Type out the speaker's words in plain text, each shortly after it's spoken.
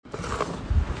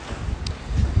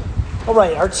All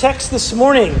right, our text this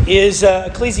morning is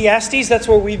Ecclesiastes. That's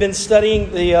where we've been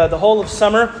studying the whole of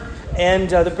summer. And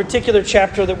the particular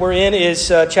chapter that we're in is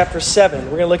chapter 7. We're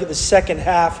going to look at the second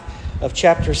half of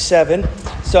chapter 7.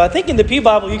 So I think in the Pew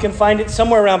Bible you can find it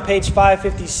somewhere around page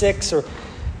 556 or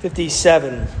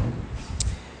 57.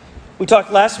 We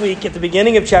talked last week at the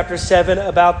beginning of chapter 7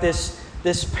 about this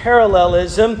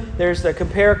parallelism. There's the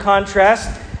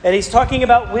compare-contrast. And he's talking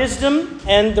about wisdom,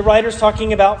 and the writer's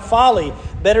talking about folly.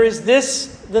 Better is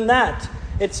this than that.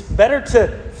 It's better to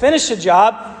finish a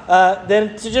job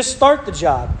than to just start the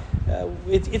job.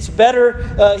 It's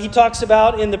better, he talks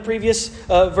about in the previous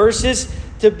verses,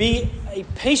 to be a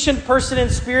patient person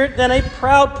in spirit than a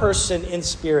proud person in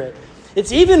spirit.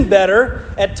 It's even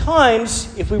better at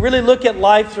times, if we really look at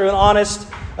life through an honest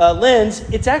lens,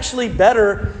 it's actually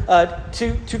better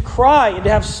to cry and to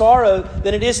have sorrow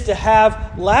than it is to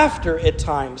have laughter at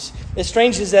times. As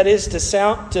strange as that is to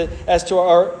sound as to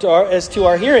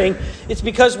our hearing, it's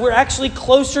because we're actually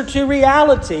closer to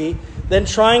reality than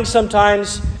trying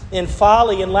sometimes in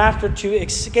folly and laughter to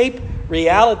escape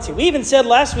reality. We even said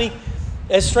last week,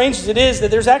 as strange as it is,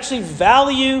 that there's actually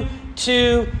value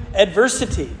to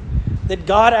adversity. That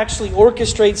God actually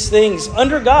orchestrates things.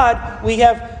 Under God, we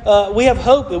have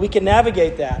hope that we can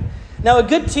navigate that. Now, a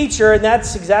good teacher, and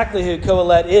that's exactly who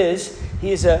Kohelet is.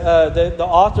 He's the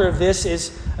author of this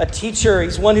is a teacher.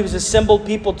 He's one who's assembled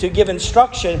people to give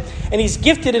instruction, and he's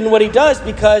gifted in what he does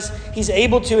because he's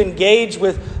able to engage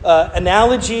with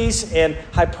analogies and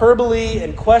hyperbole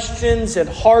and questions and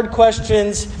hard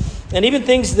questions, and even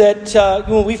things that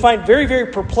we find very,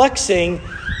 very perplexing,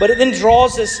 but it then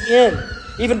draws us in.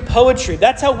 Even poetry.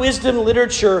 That's how wisdom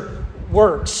literature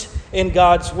works in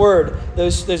God's Word.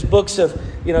 Those books of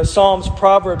Psalms,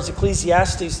 Proverbs,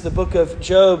 Ecclesiastes, the book of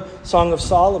Job, Song of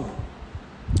Solomon.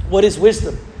 What is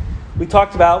wisdom? We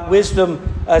talked about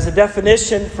wisdom as a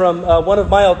definition from one of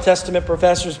my Old Testament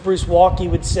professors, Bruce Walke,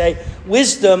 would say,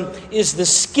 wisdom is the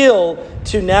skill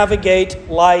to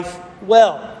navigate life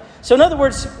well. So in other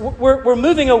words, we're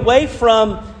moving away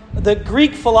from the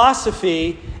Greek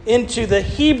philosophy into the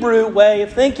Hebrew way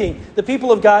of thinking. The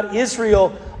people of God,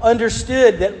 Israel,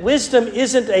 understood that wisdom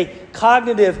isn't a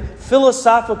cognitive,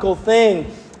 philosophical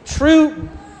thing. True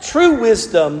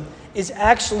wisdom is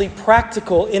actually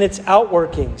practical in its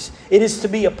outworkings. It is to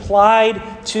be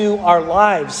applied to our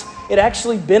lives. It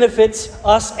actually benefits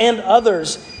us and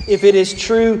others if it is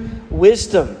true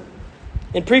wisdom.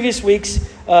 In previous weeks,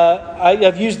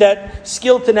 I've used that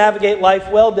skill to navigate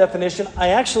life well definition. I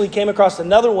actually came across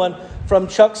another one from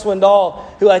Chuck Swindoll,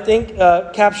 who I think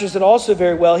captures it also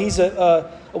very well. He's a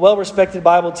well-respected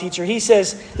Bible teacher. He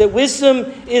says that wisdom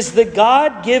is the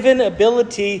God-given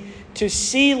ability to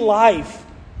see life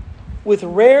with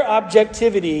rare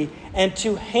objectivity and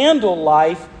to handle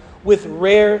life with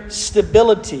rare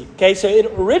stability. Okay, so it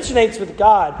originates with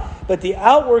God, but the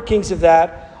outworkings of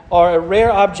that are a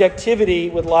rare objectivity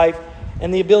with life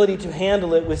and the ability to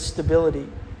handle it with stability.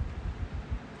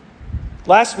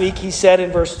 Last week, he said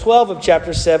in verse 12 of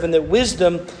chapter 7 that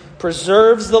wisdom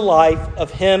preserves the life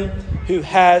of him who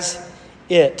has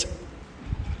it.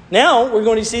 Now, we're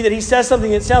going to see that he says something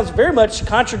that sounds very much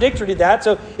contradictory to that.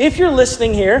 So if you're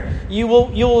listening here, you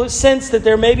will sense that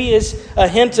there maybe is a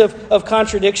hint of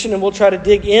contradiction, and we'll try to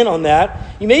dig in on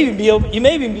that. You may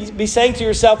even be saying to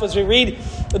yourself as we read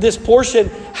this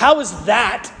portion, how is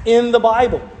that in the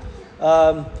Bible?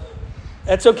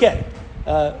 That's okay.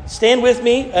 Stand with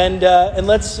me and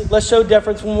let's show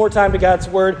deference one more time to God's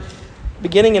Word,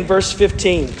 beginning in verse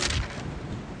 15.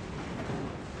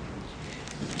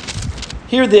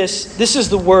 Hear this. This is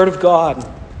the Word of God.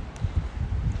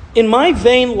 In my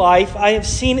vain life I have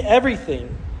seen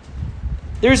everything.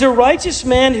 There is a righteous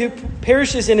man who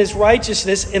perishes in his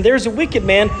righteousness, and there is a wicked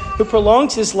man who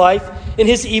prolongs his life in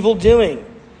his evil doing.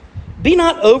 Be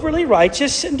not overly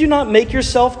righteous, and do not make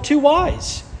yourself too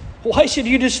wise. Why should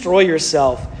you destroy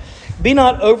yourself? Be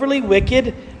not overly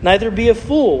wicked, neither be a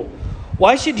fool.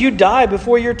 Why should you die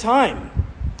before your time?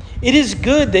 It is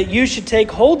good that you should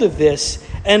take hold of this,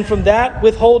 and from that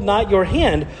withhold not your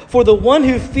hand. For the one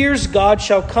who fears God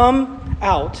shall come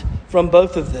out from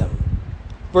both of them.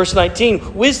 Verse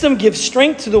 19, wisdom gives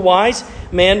strength to the wise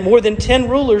man more than 10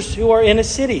 rulers who are in a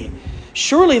city.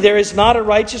 Surely there is not a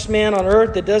righteous man on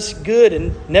earth that does good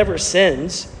and never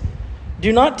sins.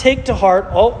 Do not take to heart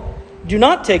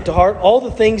all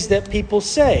the things that people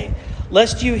say,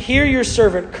 lest you hear your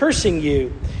servant cursing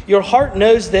you. Your heart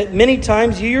knows that many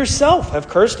times you yourself have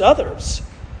cursed others.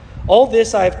 All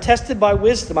this I have tested by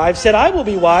wisdom. I have said, I will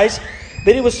be wise,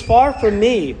 but it was far from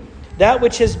me. That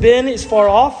which has been is far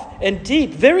off and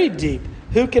deep, very deep.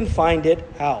 Who can find it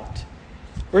out?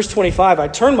 Verse 25, I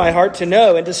turn my heart to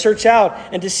know and to search out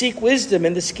and to seek wisdom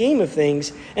in the scheme of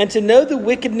things and to know the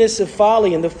wickedness of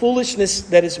folly and the foolishness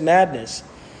that is madness.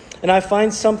 And I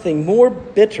find something more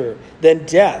bitter than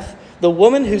death, the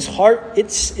woman whose heart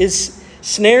is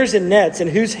snares and nets and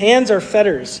whose hands are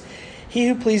fetters. He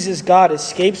who pleases God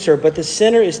escapes her, but the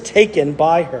sinner is taken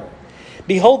by her.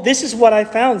 Behold, this is what I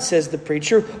found, says the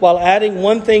preacher, while adding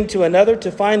one thing to another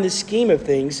to find the scheme of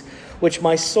things, which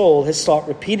my soul has sought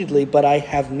repeatedly, but I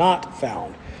have not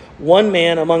found. One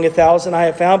man among 1,000 I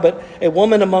have found, but a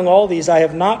woman among all these I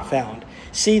have not found.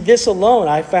 See, this alone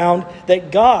I found,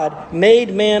 that God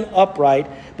made man upright,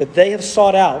 but they have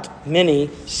sought out many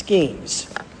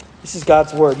schemes. This is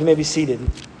God's word. You may be seated.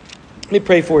 Let me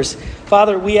pray for us.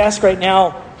 Father, we ask right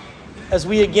now, as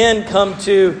we again come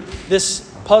to this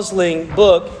puzzling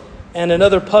book and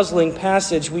another puzzling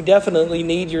passage, we definitely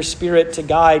need your Spirit to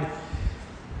guide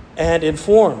and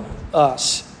inform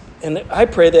us. And I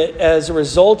pray that as a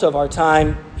result of our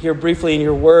time here briefly in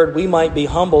your word, we might be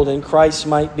humbled and Christ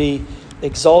might be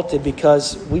exalted,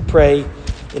 because we pray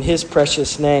in his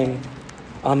precious name.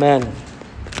 Amen.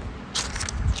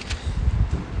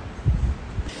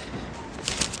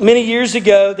 Many years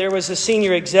ago, there was a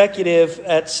senior executive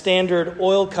at Standard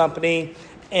Oil Company,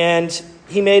 and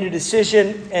he made a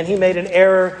decision and he made an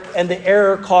error, and the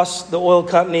error cost the oil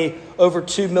company over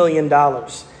 $2 million.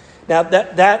 Now,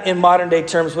 that in modern day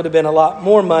terms would have been a lot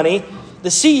more money. The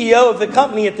CEO of the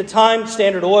company at the time,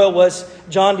 Standard Oil, was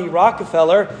John D.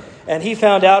 Rockefeller, and he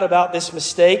found out about this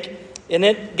mistake, and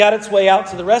it got its way out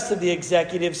to the rest of the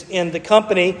executives in the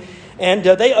company, and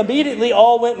they immediately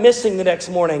all went missing the next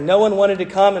morning. No one wanted to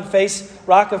come and face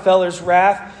Rockefeller's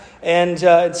wrath, and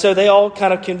so they all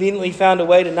kind of conveniently found a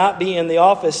way to not be in the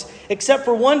office, except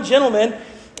for one gentleman,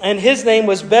 and his name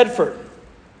was Bedford.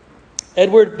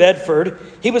 Edward Bedford.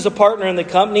 He was a partner in the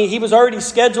company. He was already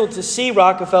scheduled to see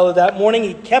Rockefeller that morning.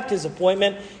 He kept his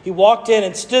appointment. He walked in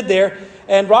and stood there,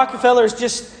 and Rockefeller is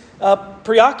just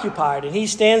preoccupied. And he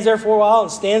stands there for a while and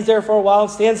stands there for a while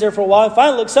and stands there for a while. And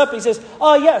finally looks up and he says,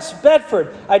 "Oh yes,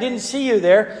 Bedford, I didn't see you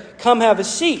there. Come have a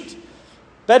seat."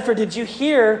 "Bedford, did you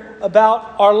hear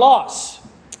about our loss?"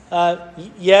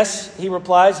 Yes, he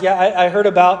replies. "Yeah, I heard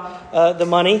about the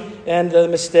money and the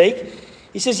mistake."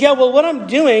 He says, "Yeah, well, what I'm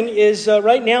doing is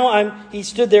right now he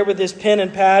stood there with his pen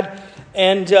and pad,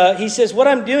 and he says, what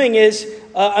I'm doing is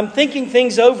I'm thinking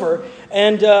things over,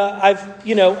 and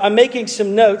I'm making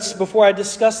some notes before I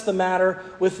discuss the matter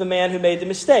with the man who made the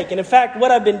mistake. And in fact,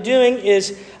 what I've been doing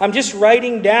is I'm just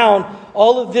writing down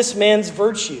all of this man's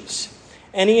virtues."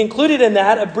 And he included in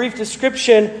that a brief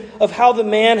description of how the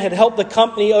man had helped the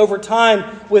company over time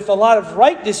with a lot of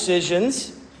right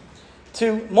decisions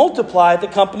to multiply the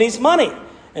company's money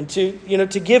and to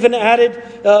give an added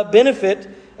benefit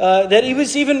that he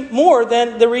was even more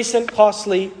than the recent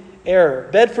costly error.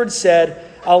 Bedford said,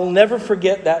 "I'll never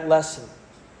forget that lesson.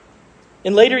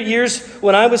 In later years,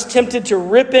 when I was tempted to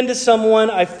rip into someone,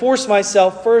 I forced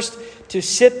myself first to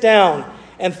sit down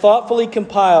and thoughtfully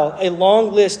compile a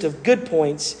long list of good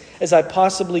points as I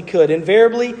possibly could.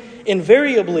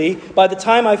 Invariably, by the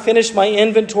time I finished my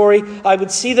inventory, I would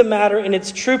see the matter in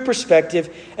its true perspective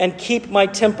and keep my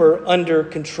temper under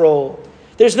control.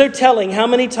 There's no telling how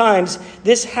many times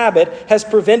this habit has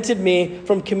prevented me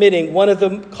from committing one of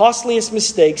the costliest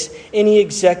mistakes any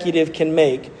executive can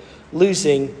make,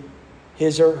 losing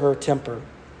his or her temper.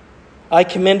 I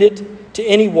commend it to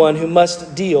anyone who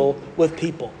must deal with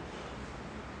people."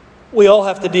 We all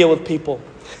have to deal with people.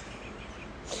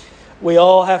 We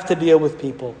all have to deal with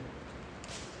people.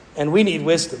 And we need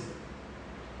wisdom.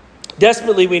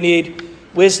 Desperately, we need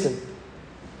wisdom.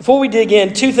 Before we dig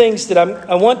in, two things that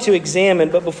I want to examine.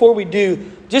 But before we do,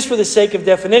 just for the sake of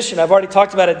definition, I've already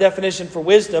talked about a definition for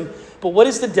wisdom. But what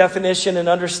is the definition and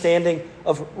understanding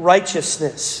of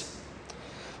righteousness?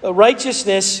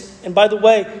 Righteousness, and by the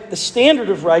way, the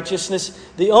standard of righteousness,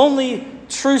 the only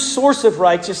true source of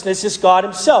righteousness is God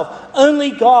himself. Only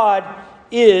God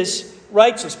is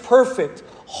righteous, perfect,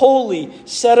 holy,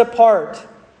 set apart,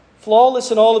 flawless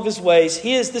in all of his ways.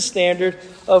 He is the standard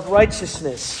of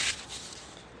righteousness.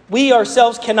 We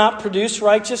ourselves cannot produce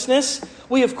righteousness.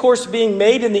 We, of course, being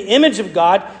made in the image of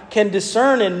God, can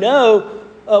discern and know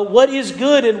what is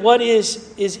good and what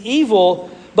is evil.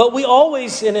 But we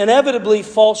always and inevitably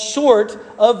fall short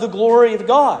of the glory of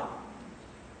God.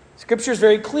 Scripture is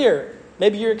very clear.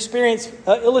 Maybe your experience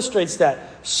illustrates that.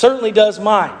 Certainly does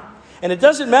mine. And it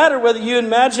doesn't matter whether you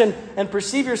imagine and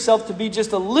perceive yourself to be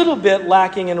just a little bit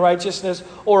lacking in righteousness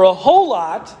or a whole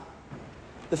lot.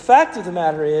 The fact of the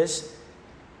matter is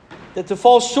that to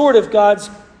fall short of God's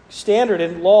standard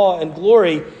and law and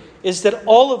glory is that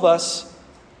all of us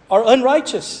are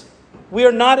unrighteous. We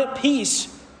are not at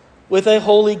peace with a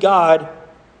holy God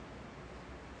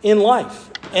in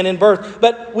life and in birth.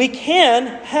 But we can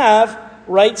have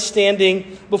right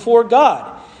standing before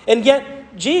God. And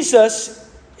yet Jesus,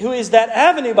 who is that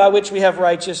avenue by which we have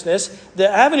righteousness, the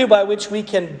avenue by which we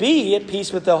can be at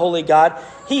peace with the holy God,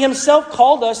 he himself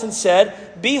called us and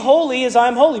said, be holy as I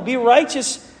am holy. Be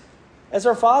righteous as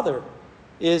our Father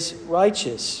is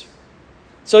righteous.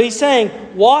 So he's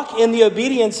saying, walk in the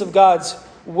obedience of God's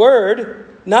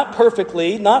word, not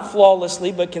perfectly, not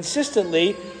flawlessly, but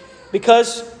consistently,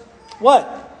 because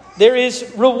what? There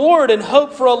is reward and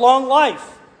hope for a long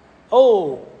life.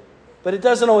 Oh, but it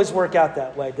doesn't always work out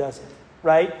that way, does it?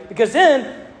 Right? Because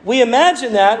then we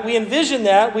imagine that, we envision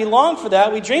that, we long for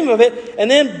that, we dream of it, and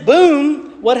then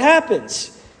boom, what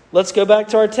happens? Let's go back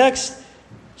to our text,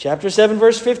 chapter 7,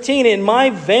 verse 15. In my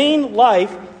vain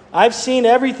life, I've seen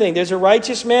everything. There's a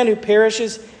righteous man who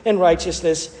perishes in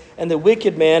righteousness, and the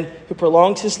wicked man who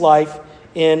prolongs his life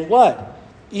in what?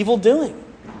 Evil doing.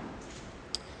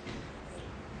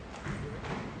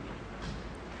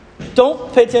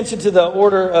 Don't pay attention to the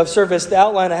order of service, the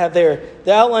outline I have there.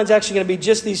 The outline is actually going to be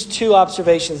just these two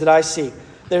observations that I see.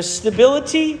 There's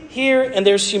stability here and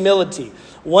there's humility.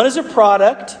 One is a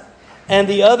product and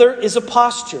the other is a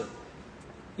posture.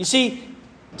 You see,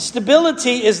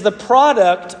 stability is the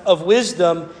product of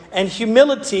wisdom and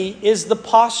humility is the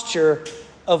posture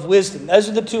of wisdom. Those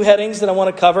are the two headings that I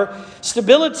want to cover.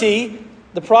 Stability,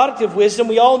 the product of wisdom.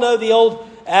 We all know the old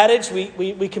adage,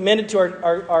 we commend it to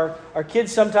our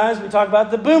kids sometimes. We talk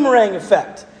about the boomerang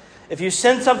effect. If you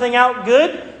send something out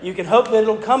good, you can hope that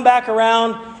it'll come back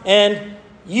around and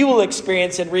you will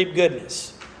experience and reap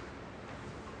goodness.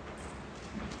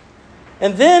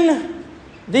 And then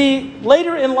the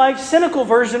later in life cynical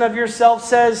version of yourself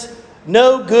says,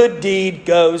 no good deed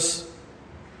goes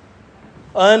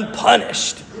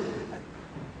unpunished.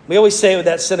 We always say it with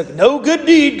that cynical, no good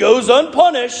deed goes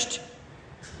unpunished.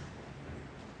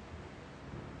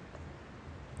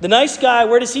 The nice guy,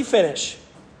 where does he finish?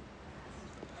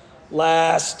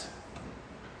 Last.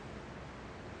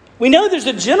 We know there's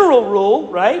a general rule,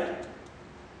 right?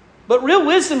 But real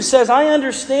wisdom says, I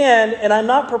understand and I'm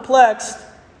not perplexed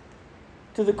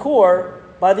to the core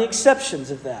by the exceptions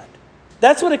of that.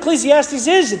 That's what Ecclesiastes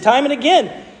is, and time and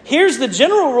again. Here's the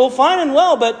general rule, fine and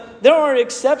well, but there are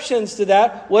exceptions to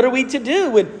that. What are we to do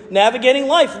with navigating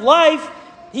life? Life,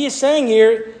 he is saying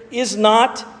here, is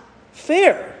not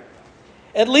fair.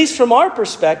 At least from our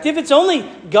perspective, it's only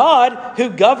God who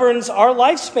governs our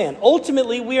lifespan.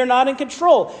 Ultimately, we are not in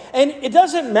control. And it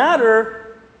doesn't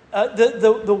matter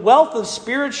the wealth of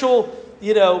spiritual,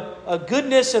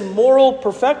 goodness and moral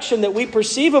perfection that we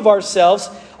perceive of ourselves.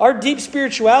 Our deep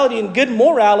spirituality and good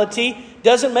morality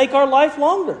doesn't make our life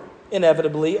longer,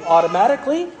 inevitably,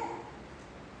 automatically.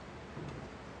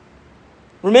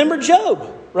 Remember Job,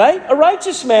 right? A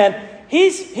righteous man.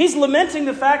 He's lamenting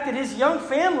the fact that his young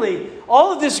family,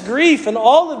 all of this grief and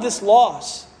all of this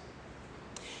loss.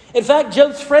 In fact,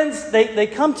 Job's friends, they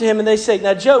come to him and they say,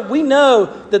 now, Job, we know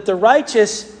that the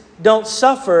righteous don't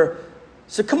suffer.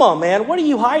 So come on, man, what are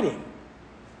you hiding?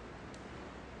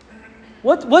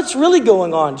 What's really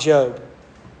going on, Job?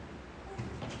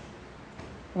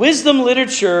 Wisdom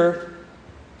literature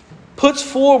puts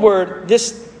forward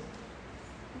this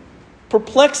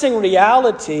perplexing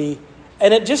reality,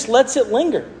 and it just lets it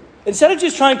linger. Instead of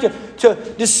just trying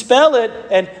to dispel it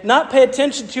and not pay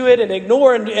attention to it and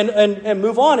ignore and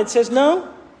move on, it says,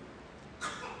 no,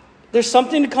 there's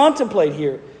something to contemplate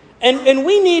here. And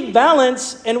we need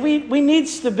balance and we need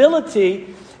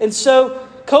stability. And so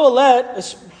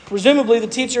Kohelet, presumably the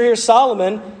teacher here,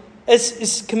 Solomon,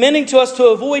 is commending to us to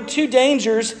avoid two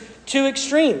dangers, two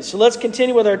extremes. So let's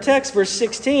continue with our text, verse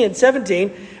 16 and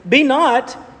 17. Be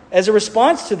not, as a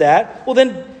response to that, well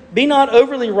then, be not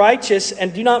overly righteous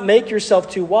and do not make yourself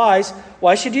too wise.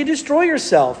 Why should you destroy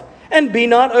yourself? And be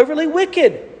not overly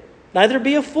wicked. Neither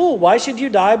be a fool. Why should you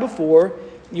die before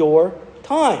your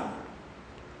time?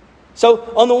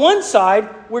 So on the one side,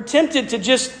 we're tempted to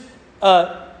just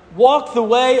walk the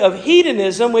way of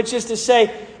hedonism, which is to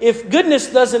say, if goodness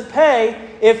doesn't pay,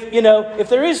 if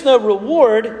there is no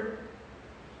reward,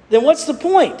 then what's the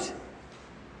point?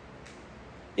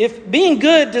 If being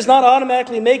good does not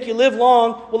automatically make you live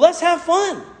long, well, let's have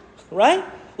fun, right?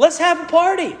 Let's have a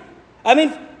party. I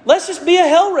mean, let's just be a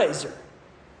hellraiser.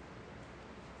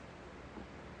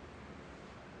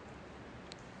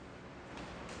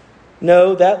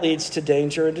 No, that leads to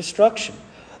danger and destruction.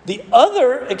 The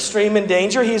other extreme in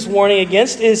danger he's warning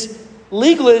against is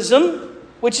legalism,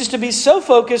 which is to be so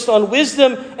focused on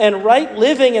wisdom and right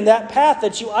living in that path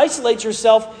that you isolate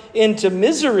yourself into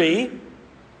misery.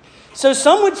 So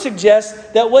some would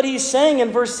suggest that what he's saying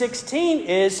in verse 16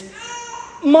 is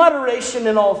moderation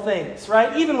in all things,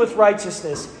 right? Even with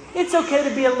righteousness. It's okay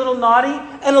to be a little naughty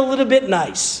and a little bit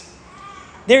nice.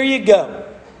 There you go.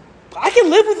 I can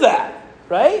live with that,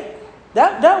 right?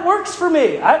 That works for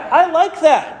me. I like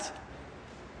that.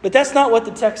 But that's not what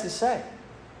the text is saying.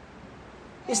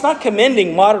 It's not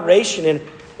commending moderation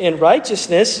in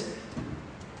righteousness.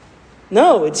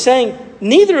 No, it's saying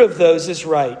neither of those is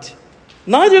right.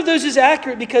 Neither of those is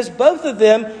accurate because both of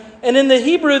them, and in the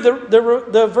Hebrew,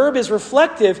 the verb is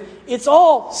reflective. It's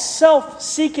all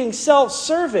self-seeking,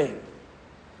 self-serving.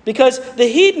 Because the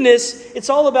hedonist, it's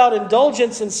all about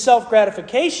indulgence and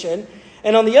self-gratification.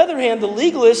 And on the other hand, the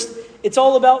legalist, it's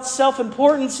all about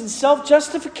self-importance and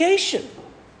self-justification.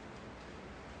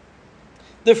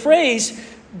 The phrase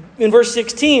in verse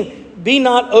 16, be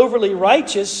not overly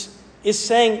righteous, is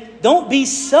saying don't be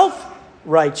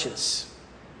self-righteous.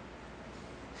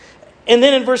 And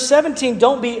then in verse 17,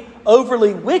 don't be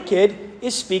overly wicked,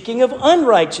 is speaking of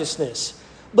unrighteousness.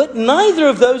 But neither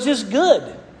of those is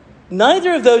good.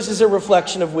 Neither of those is a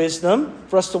reflection of wisdom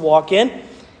for us to walk in.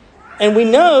 And we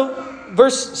know,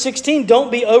 verse 16,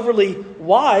 don't be overly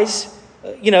wise.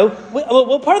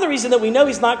 Well, part of the reason that we know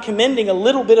he's not commending a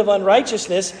little bit of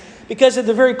unrighteousness, because at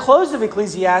the very close of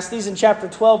Ecclesiastes, in chapter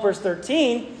 12, verse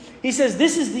 13, he says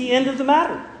this is the end of the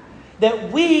matter.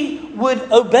 That we would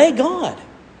obey God.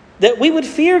 That we would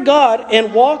fear God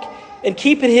and walk and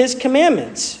keep in his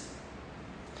commandments.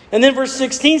 And then verse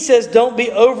 16 says, don't be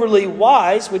overly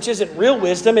wise, which isn't real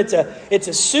wisdom. It's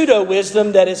a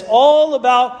pseudo-wisdom that is all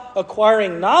about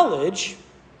acquiring knowledge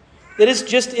that is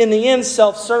just in the end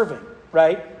self-serving,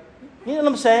 right? You know what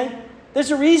I'm saying?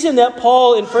 There's a reason that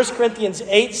Paul in 1 Corinthians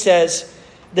 8 says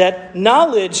that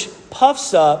knowledge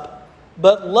puffs up,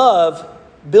 but love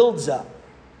builds up.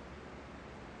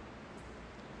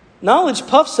 Knowledge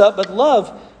puffs up, but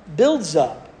love builds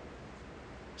up.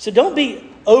 So don't be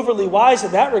overly wise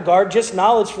in that regard, just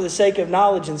knowledge for the sake of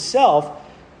knowledge and self.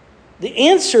 The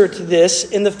answer to this,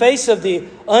 in the face of the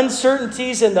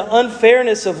uncertainties and the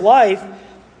unfairness of life,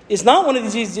 is not one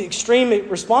of these extreme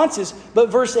responses, but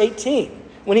verse 18,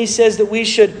 when he says that we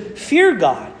should fear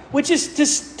God, which is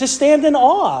to stand in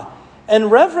awe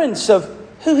and reverence of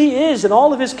who he is and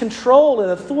all of his control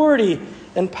and authority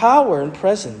and power and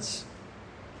presence.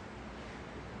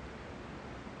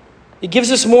 It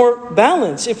gives us more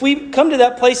balance. If we come to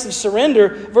that place of surrender,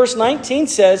 verse 19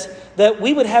 says that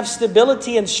we would have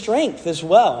stability and strength as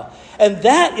well. And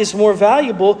that is more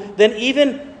valuable than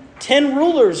even 10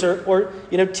 rulers or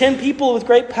 10 people with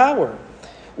great power.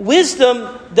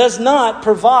 Wisdom does not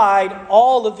provide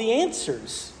all of the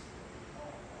answers,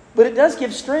 but it does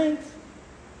give strength.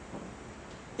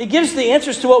 It gives the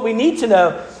answers to what we need to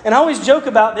know. And I always joke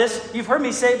about this. You've heard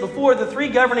me say it before. The 3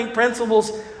 governing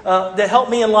principles that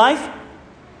help me in life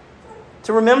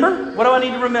to remember. What do I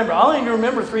need to remember? I only need to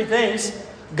remember 3 things.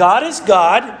 God is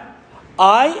God.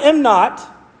 I am not.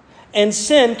 And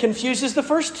sin confuses the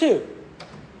first 2.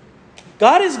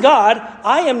 God is God.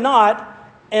 I am not.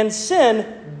 And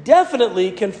sin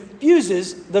definitely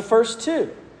confuses the first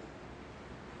 2.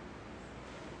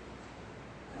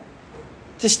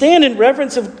 To stand in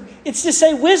reverence of, it's to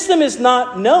say wisdom is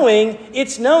not knowing,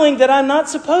 it's knowing that I'm not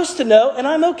supposed to know, and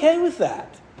I'm okay with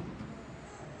that.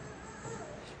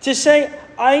 To say,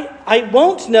 I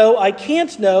won't know, I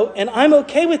can't know, and I'm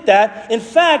okay with that. In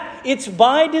fact, it's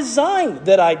by design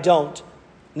that I don't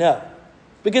know.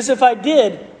 Because if I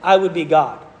did, I would be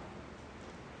God.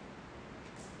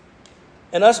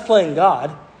 And us playing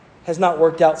God has not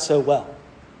worked out so well.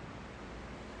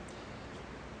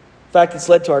 In fact, it's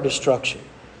led to our destruction.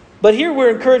 But here we're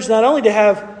encouraged not only to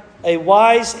have a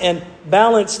wise and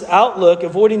balanced outlook,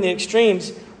 avoiding the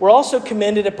extremes, we're also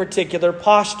commended a particular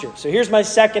posture. So here's my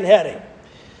second heading.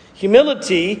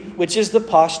 Humility, which is the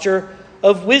posture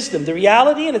of wisdom. The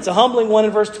reality, and it's a humbling one in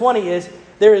verse 20, is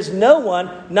there is no one,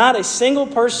 not a single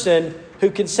person, who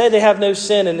can say they have no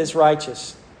sin and is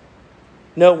righteous.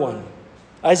 No one.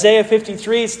 Isaiah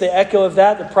 53, it's the echo of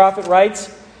that. The prophet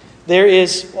writes, there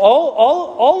is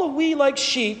all of we like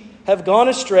sheep have gone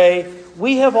astray.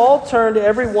 We have all turned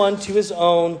everyone to his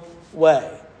own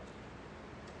way.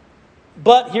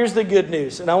 But here's the good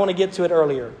news, and I want to get to it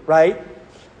earlier, right?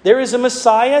 There is a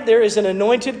Messiah, there is an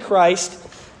anointed Christ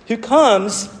who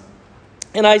comes,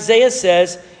 and Isaiah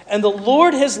says, and the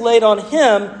Lord has laid on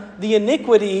him the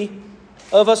iniquity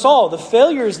of us all. The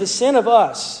failure is the sin of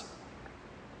us.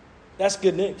 That's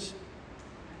good news.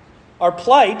 Our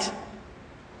plight,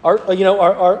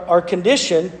 our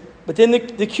condition, but then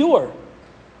the cure.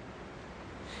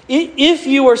 If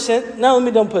you are sent,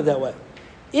 no, don't put it that way.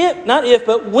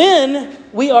 but when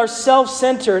we are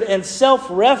self-centered and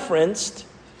self-referenced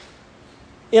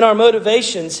in our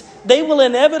motivations, they will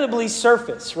inevitably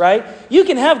surface, right? You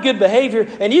can have good behavior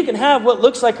and you can have what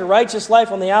looks like a righteous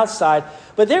life on the outside,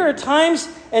 but there are times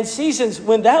and seasons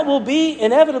when that will be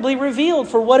inevitably revealed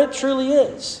for what it truly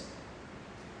is.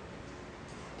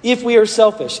 If we are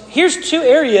selfish. Here's two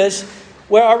areas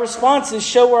where our responses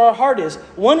show where our heart is.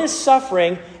 One is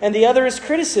suffering and the other is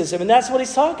criticism, and that's what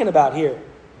he's talking about here.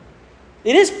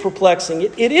 It is perplexing.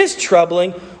 It is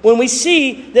troubling when we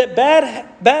see that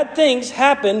bad things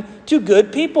happen to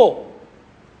good people.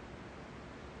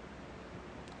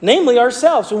 Namely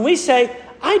ourselves. When we say,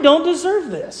 I don't deserve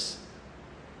this.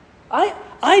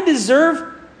 I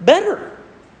deserve better.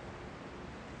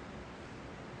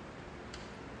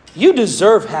 You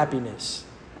deserve happiness.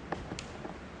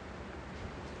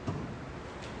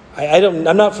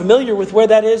 I'm not familiar with where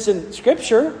that is in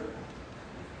Scripture.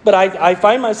 But I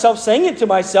find myself saying it to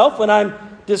myself when I'm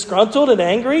disgruntled and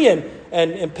angry and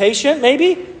impatient,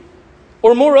 maybe.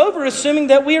 Or moreover, assuming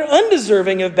that we are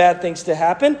undeserving of bad things to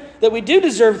happen, that we do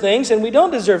deserve things and we don't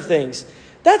deserve things.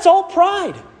 That's all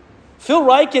pride. Phil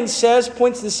Ryken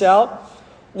points this out.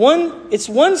 It's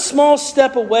one small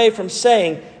step away from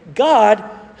saying, God,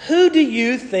 who do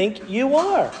you think you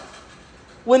are?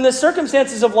 When the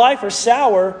circumstances of life are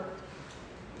sour,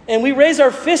 and we raise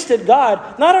our fist at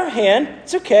God, not our hand.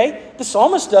 It's okay. The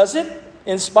psalmist does it,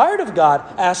 inspired of God,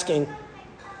 asking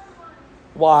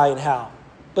why and how.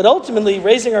 But ultimately,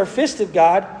 raising our fist at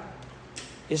God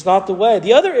is not the way.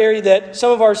 The other area that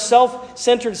some of our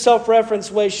self-centered,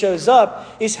 self-referenced way shows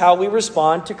up is how we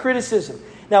respond to criticism.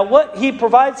 Now, what he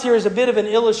provides here is a bit of an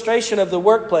illustration of the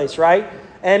workplace, right?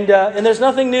 And there's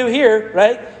nothing new here,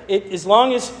 right? As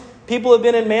long as people have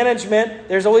been in management,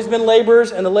 there's always been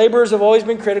laborers, and the laborers have always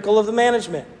been critical of the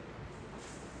management.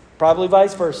 Probably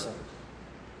vice versa.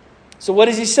 So what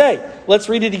does he say? Let's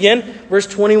read it again. Verse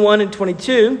 21 and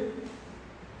 22.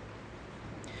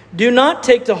 Do not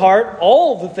take to heart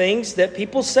all the things that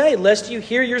people say, lest you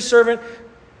hear your servant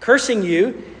cursing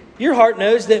you. Your heart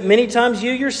knows that many times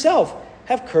you yourself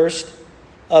have cursed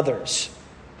others.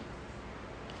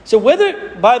 So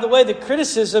whether, by the way, the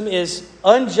criticism is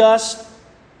unjust,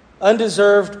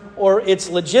 undeserved, or it's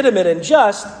legitimate and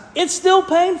just, it's still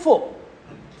painful.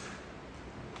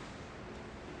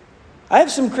 I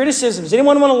have some criticisms.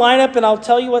 Anyone want to line up and I'll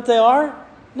tell you what they are?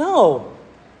 No.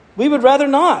 We would rather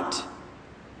not.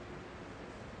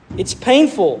 It's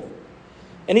painful.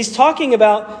 And he's talking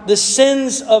about the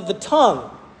sins of the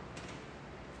tongue.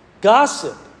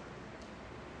 Gossip.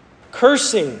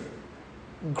 Cursing.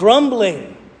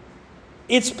 Grumbling.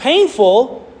 It's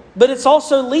painful, but it's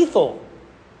also lethal.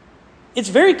 It's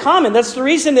very common. That's the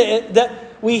reason that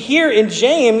we hear in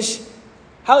James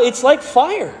how it's like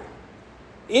fire.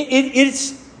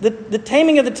 It's the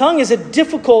taming of the tongue is a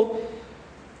difficult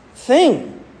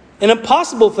thing, an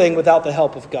impossible thing without the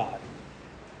help of God.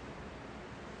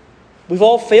 We've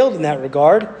all failed in that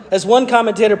regard. As one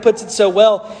commentator puts it so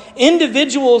well,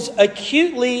 individuals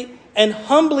acutely and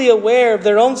humbly aware of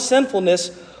their own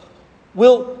sinfulness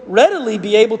will readily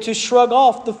be able to shrug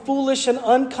off the foolish and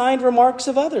unkind remarks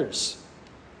of others.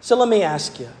 So let me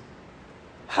ask you,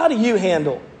 how do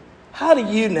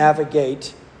you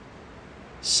navigate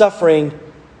suffering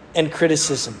and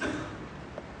criticism?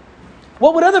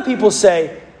 What would other people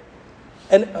say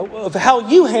and of how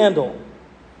you handle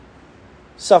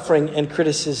suffering and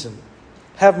criticism?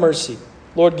 Have mercy.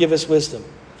 Lord, give us wisdom.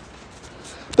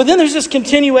 But then there's this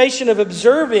continuation of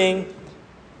observing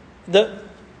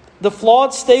the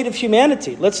flawed state of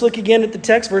humanity. Let's look again at the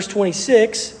text, verse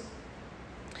 26.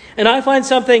 And I find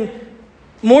something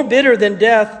more bitter than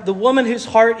death, the woman whose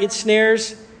heart it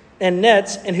snares and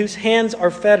nets, and whose hands are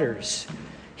fetters.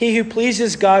 He who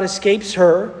pleases God escapes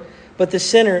her, but the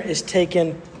sinner is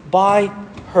taken by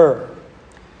her.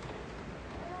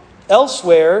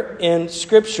 Elsewhere in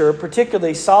Scripture,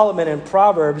 particularly Solomon in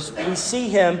Proverbs, we see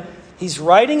he's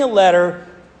writing a letter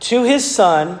to his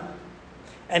son,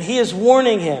 and he is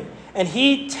warning him. And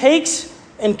he takes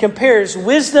and compares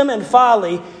wisdom and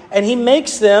folly, and he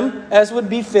makes them, as would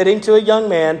be fitting to a young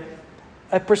man,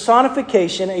 a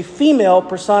personification, a female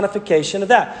personification of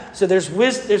that. So there's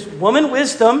woman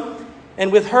wisdom,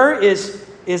 and with her is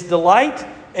delight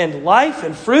and life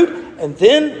and fruit, and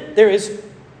then there is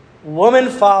woman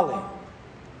folly,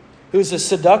 who's a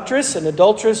seductress, an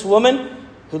adulterous woman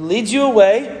who leads you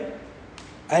away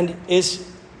and is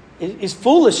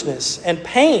foolishness and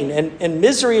pain and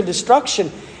misery and destruction.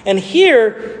 And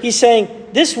here he's saying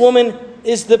this woman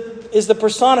is the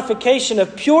personification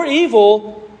of pure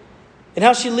evil and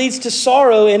how she leads to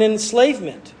sorrow and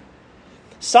enslavement.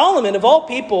 Solomon, of all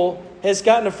people, has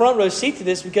gotten a front row seat to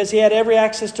this because he had every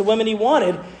access to women he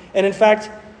wanted. And in fact,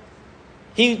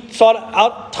 he sought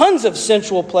out tons of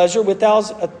sensual pleasure with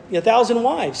 1,000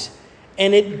 wives.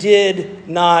 And it did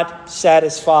not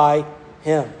satisfy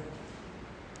him.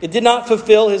 It did not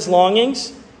fulfill his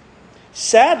longings.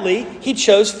 Sadly, he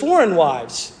chose foreign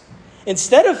wives.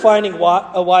 Instead of finding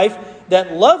a wife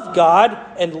that loved God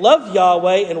and loved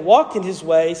Yahweh and walked in his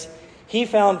ways, he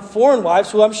found foreign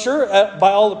wives who I'm sure,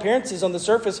 by all appearances on the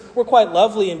surface, were quite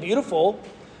lovely and beautiful.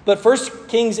 But 1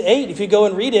 Kings 8, if you go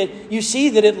and read it, you see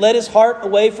that it led his heart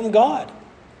away from God.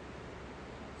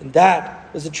 And that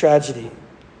was a tragedy.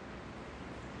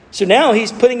 So now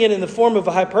he's putting it in the form of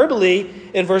a hyperbole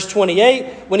in verse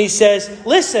 28 when he says,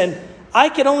 listen, I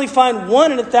can only find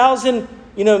 1 in 1,000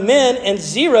 men and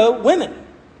 0 women.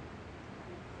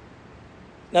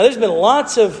 Now there's been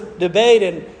lots of debate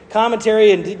and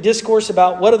commentary and discourse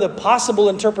about what are the possible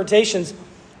interpretations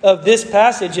of this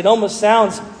passage. It almost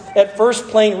sounds at first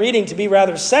plain reading to be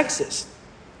rather sexist.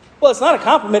 Well, it's not a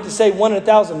compliment to say 1 in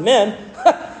 1,000 men.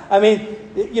 I mean,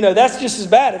 that's just as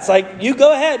bad. It's like, you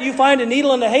go ahead, you find a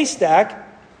needle in a haystack.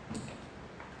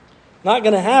 Not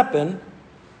going to happen.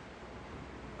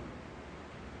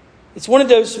 It's one of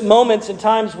those moments and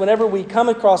times whenever we come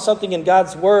across something in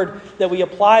God's Word that we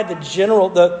apply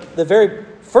the very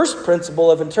first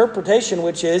principle of interpretation,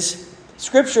 which is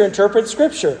Scripture interprets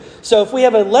Scripture. So if we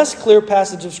have a less clear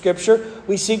passage of Scripture,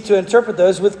 we seek to interpret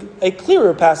those with a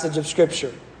clearer passage of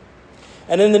Scripture.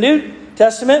 And in the New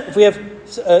Testament, if we have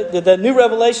the new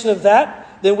revelation of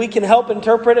that, then we can help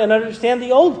interpret and understand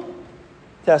the Old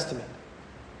Testament.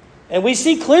 And we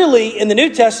see clearly in the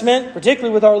New Testament,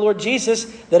 particularly with our Lord Jesus,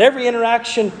 that every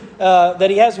interaction that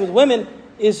he has with women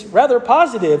is rather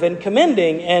positive and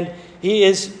commending, and he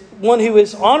is one who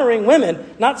is honoring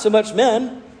women, not so much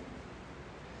men.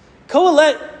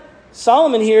 Kohelet,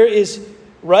 Solomon here is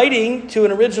writing to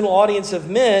an original audience of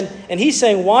men, and he's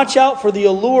saying, watch out for the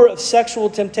allure of sexual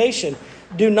temptation.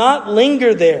 Do not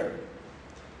linger there.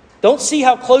 Don't see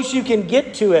how close you can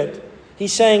get to it.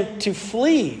 He's saying to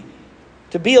flee,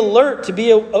 to be alert, to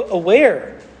be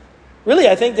aware. Really,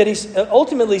 I think that he's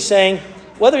ultimately saying,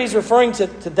 whether he's referring to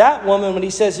that woman when he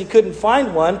says he couldn't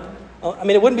find one,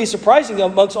 it wouldn't be surprising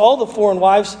amongst all the foreign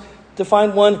wives to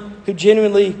find one who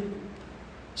genuinely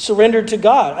surrendered to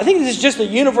God. I think this is just a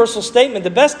universal statement. The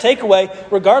best takeaway,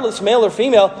 regardless male or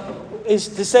female, is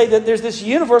to say that there's this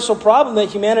universal problem that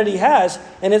humanity has,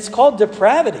 and it's called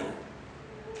depravity.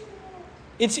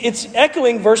 It's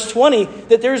echoing verse 20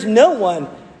 that there's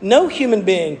no human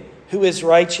being who is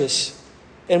righteous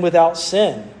and without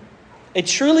sin. A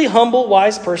truly humble,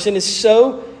 wise person is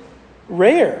so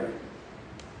rare.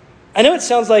 I know it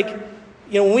sounds like,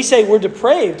 when we say we're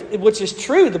depraved, which is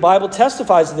true, the Bible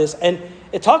testifies to this. And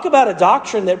talk about a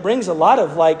doctrine that brings a lot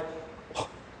of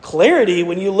clarity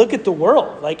when you look at the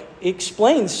world. It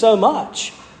explains so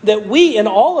much. That we, in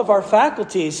all of our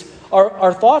faculties,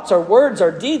 our thoughts, our words,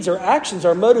 our deeds, our actions,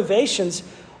 our motivations,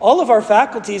 all of our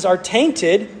faculties are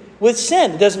tainted with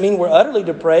sin. It doesn't mean we're utterly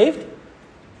depraved.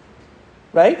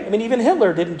 Right? Even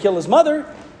Hitler didn't kill his mother.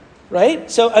 Right?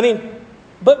 So,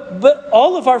 but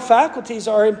all of our faculties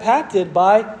are impacted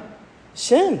by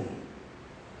sin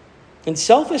and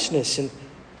selfishness and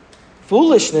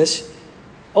foolishness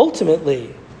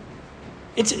ultimately.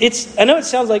 I know it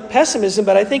sounds like pessimism,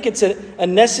 but I think it's a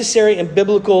necessary and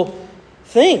biblical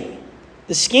thing.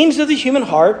 The schemes of the human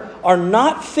heart are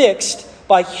not fixed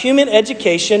by human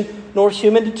education nor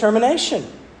human determination.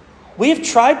 We have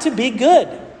tried to be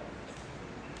good.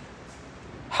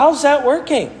 How's that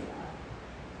working?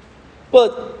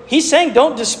 Well, he's saying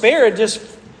don't despair and just,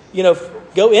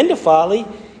 go into folly.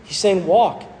 He's saying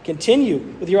walk. Continue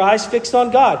with your eyes fixed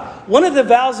on God. One of the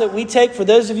vows that we take, for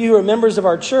those of you who are members of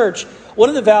our church, one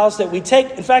of the vows that we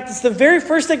take, in fact, it's the very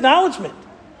first acknowledgement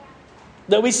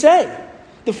that we say.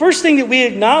 The first thing that we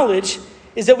acknowledge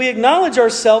is that we acknowledge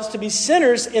ourselves to be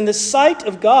sinners in the sight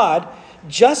of God,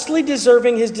 justly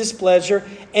deserving his displeasure,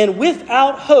 and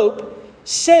without hope,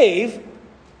 save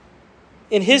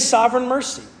in his sovereign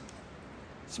mercy.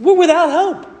 So we're without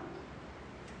hope.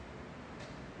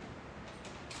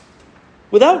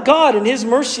 Without God and his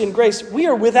mercy and grace, we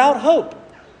are without hope.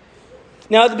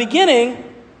 Now, at the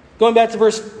beginning, going back to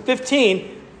verse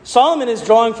 15, Solomon is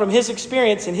drawing from his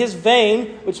experience in his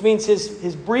vein, which means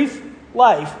his brief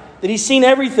life, that he's seen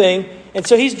everything. And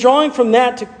so he's drawing from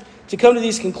that to come to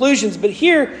these conclusions. But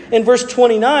here in verse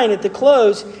 29 at the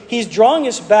close, he's drawing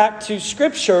us back to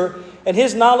Scripture and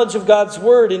his knowledge of God's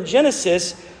Word in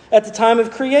Genesis at the time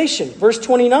of creation. Verse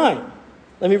 29.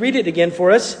 Let me read it again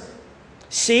for us.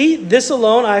 See, this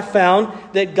alone I found,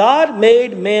 that God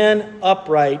made man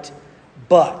upright,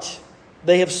 but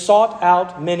They have sought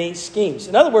out many schemes.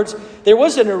 In other words, there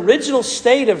was an original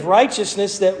state of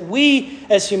righteousness that we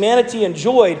as humanity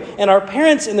enjoyed, and our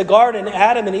parents in the garden,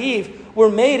 Adam and Eve, were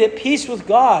made at peace with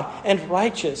God and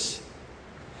righteous.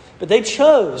 But they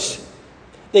chose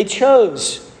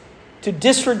to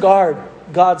disregard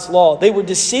God's law. They were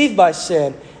deceived by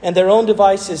sin and their own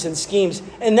devices and schemes.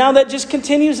 And now that just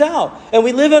continues out. And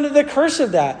we live under the curse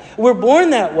of that. We're born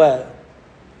that way.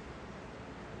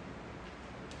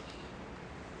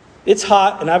 It's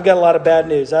hot and I've got a lot of bad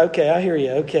news. Okay, I hear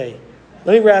you. Okay.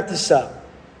 Let me wrap this up.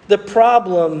 The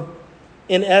problem,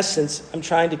 in essence, I'm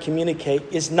trying to communicate,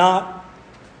 is not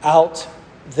out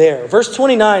there. Verse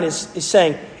 29 is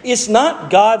saying, it's not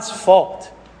God's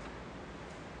fault.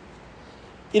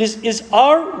 It is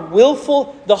our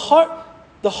willful, the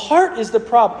heart is the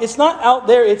problem. It's not out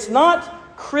there. It's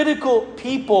not critical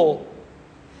people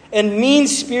and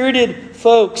mean-spirited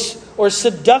folks or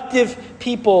seductive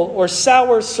people or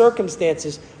sour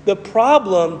circumstances. The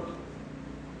problem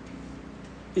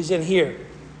is in here.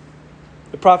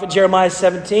 The prophet Jeremiah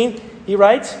 17, he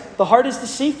writes, the heart is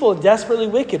deceitful and desperately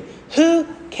wicked. Who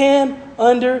can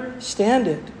understand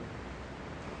it?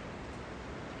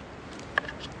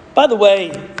 By the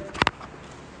way,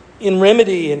 in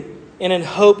remedy and in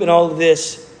hope in all of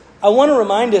this, I want to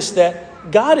remind us that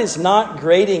God is not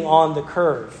grading on the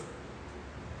curve.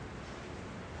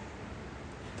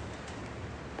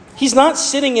 He's not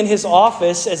sitting in his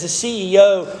office as a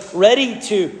CEO ready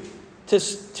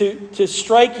to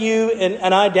strike you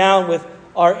and I down with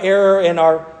our error and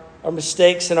our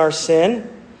mistakes and our sin.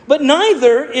 But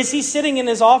neither is he sitting in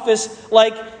his office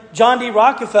like John D.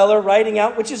 Rockefeller writing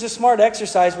out, which is a smart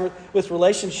exercise with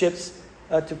relationships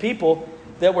to people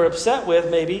that we're upset with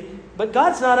maybe. But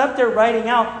God's not up there writing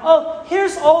out, oh,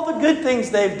 here's all the good things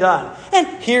they've done. And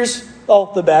here's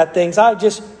all the bad things. I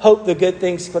just hope the good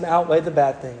things can outweigh the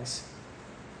bad things.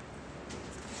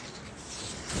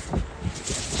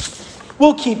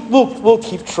 We'll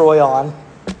keep Troy on.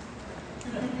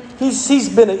 He's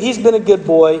been a good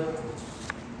boy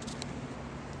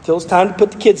till it's time to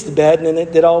put the kids to bed, and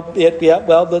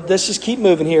then let's just keep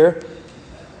moving here.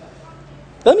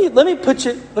 Let me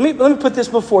put this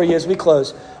before you as we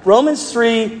close. Romans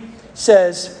 3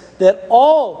 says that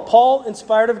Paul,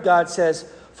 inspired of God,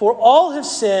 says, for all have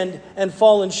sinned and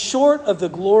fallen short of the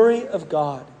glory of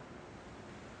God.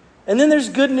 And then there's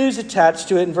good news attached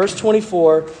to it in verse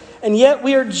 24. And yet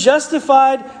we are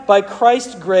justified by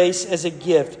Christ's grace as a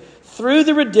gift through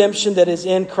the redemption that is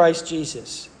in Christ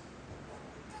Jesus.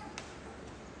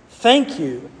 Thank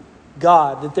you,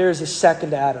 God, that there is a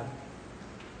second Adam.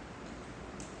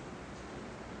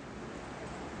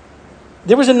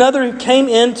 There was another who came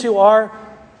into our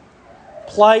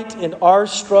plight and our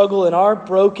struggle and our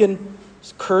broken,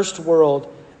 cursed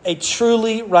world, a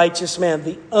truly righteous man,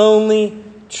 the only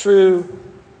true,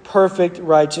 perfect,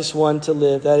 righteous one to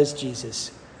live. That is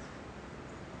Jesus.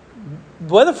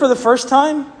 Whether for the first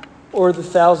time or the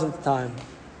 1,000th time,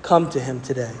 come to him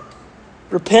today.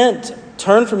 Repent,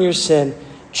 turn from your sin,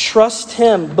 trust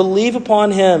him, believe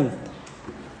upon him,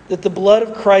 that the blood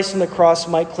of Christ on the cross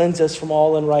might cleanse us from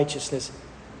all unrighteousness.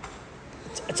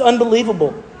 It's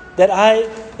unbelievable that I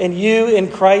and you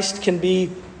in Christ can be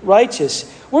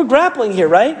righteous. We're grappling here,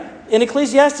 right? In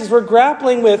Ecclesiastes, we're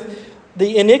grappling with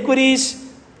the iniquities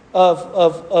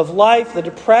of life, the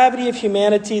depravity of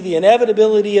humanity, the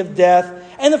inevitability of death,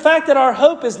 and the fact that our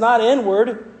hope is not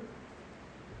inward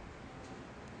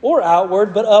or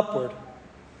outward, but upward.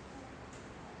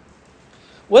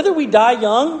 Whether we die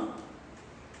young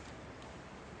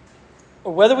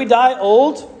or whether we die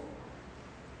old,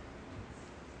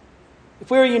 if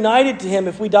we are united to him,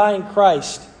 if we die in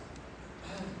Christ,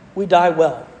 we die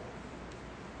well.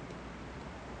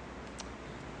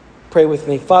 Pray with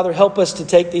me. Father, help us to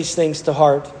take these things to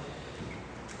heart,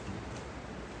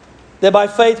 that by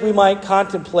faith we might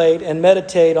contemplate and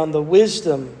meditate on the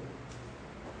wisdom,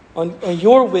 on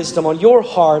your wisdom, on your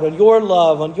heart, on your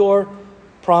love, on your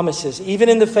promises, even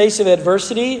in the face of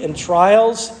adversity and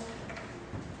trials,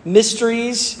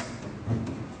 mysteries,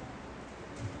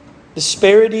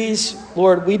 disparities.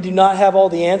 Lord, we do not have all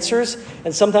the answers,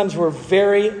 and sometimes we're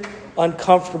very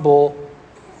uncomfortable.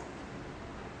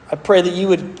 I pray that you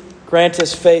would grant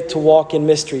us faith to walk in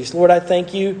mysteries. Lord, I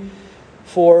thank you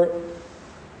for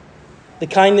the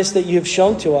kindness that you have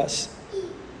shown to us,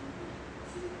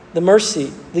 the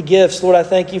mercy, the gifts. Lord, I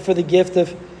thank you for the gift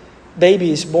of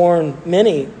babies born,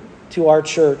 many, to our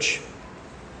church.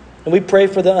 And we pray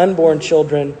for the unborn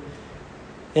children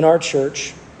in our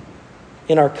church,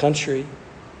 in our country.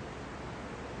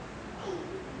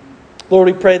 Lord,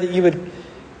 we pray that you would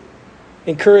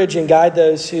encourage and guide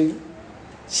those who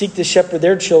seek to shepherd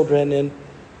their children and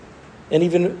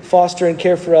even foster and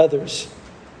care for others.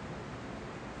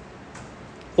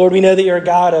 Lord, we know that you're a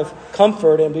God of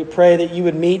comfort, and we pray that you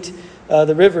would meet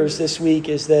the Rivers this week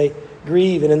as they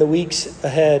grieve, and in the weeks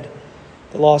ahead,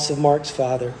 the loss of Mark's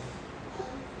father.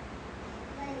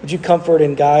 Would you comfort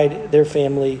and guide their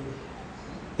family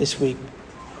this week?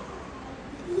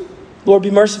 Lord,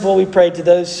 be merciful, we pray, to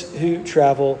those who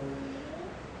travel.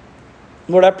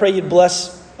 Lord, I pray you'd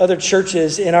bless other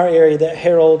churches in our area that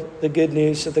herald the good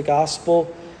news of the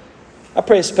gospel. I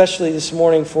pray especially this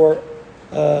morning for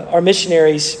our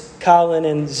missionaries, Colin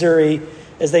and Zuri,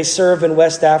 as they serve in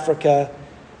West Africa,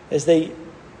 as they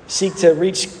seek to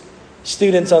reach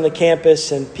students on the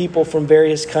campus and people from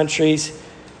various countries,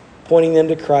 pointing them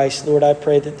to Christ. Lord, I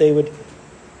pray that they would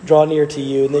draw near to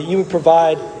you and that you would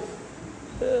provide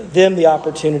them the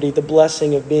opportunity, the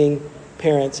blessing of being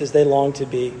parents as they long to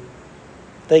be.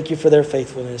 Thank you for their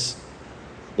faithfulness.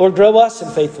 Lord, grow us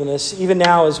in faithfulness, even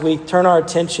now as we turn our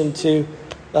attention to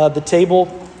the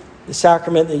table, the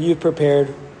sacrament that you've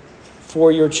prepared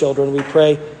for your children. We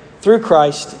pray through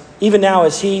Christ, even now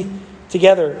as he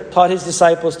together taught his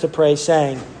disciples to pray,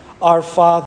 saying, Our Father,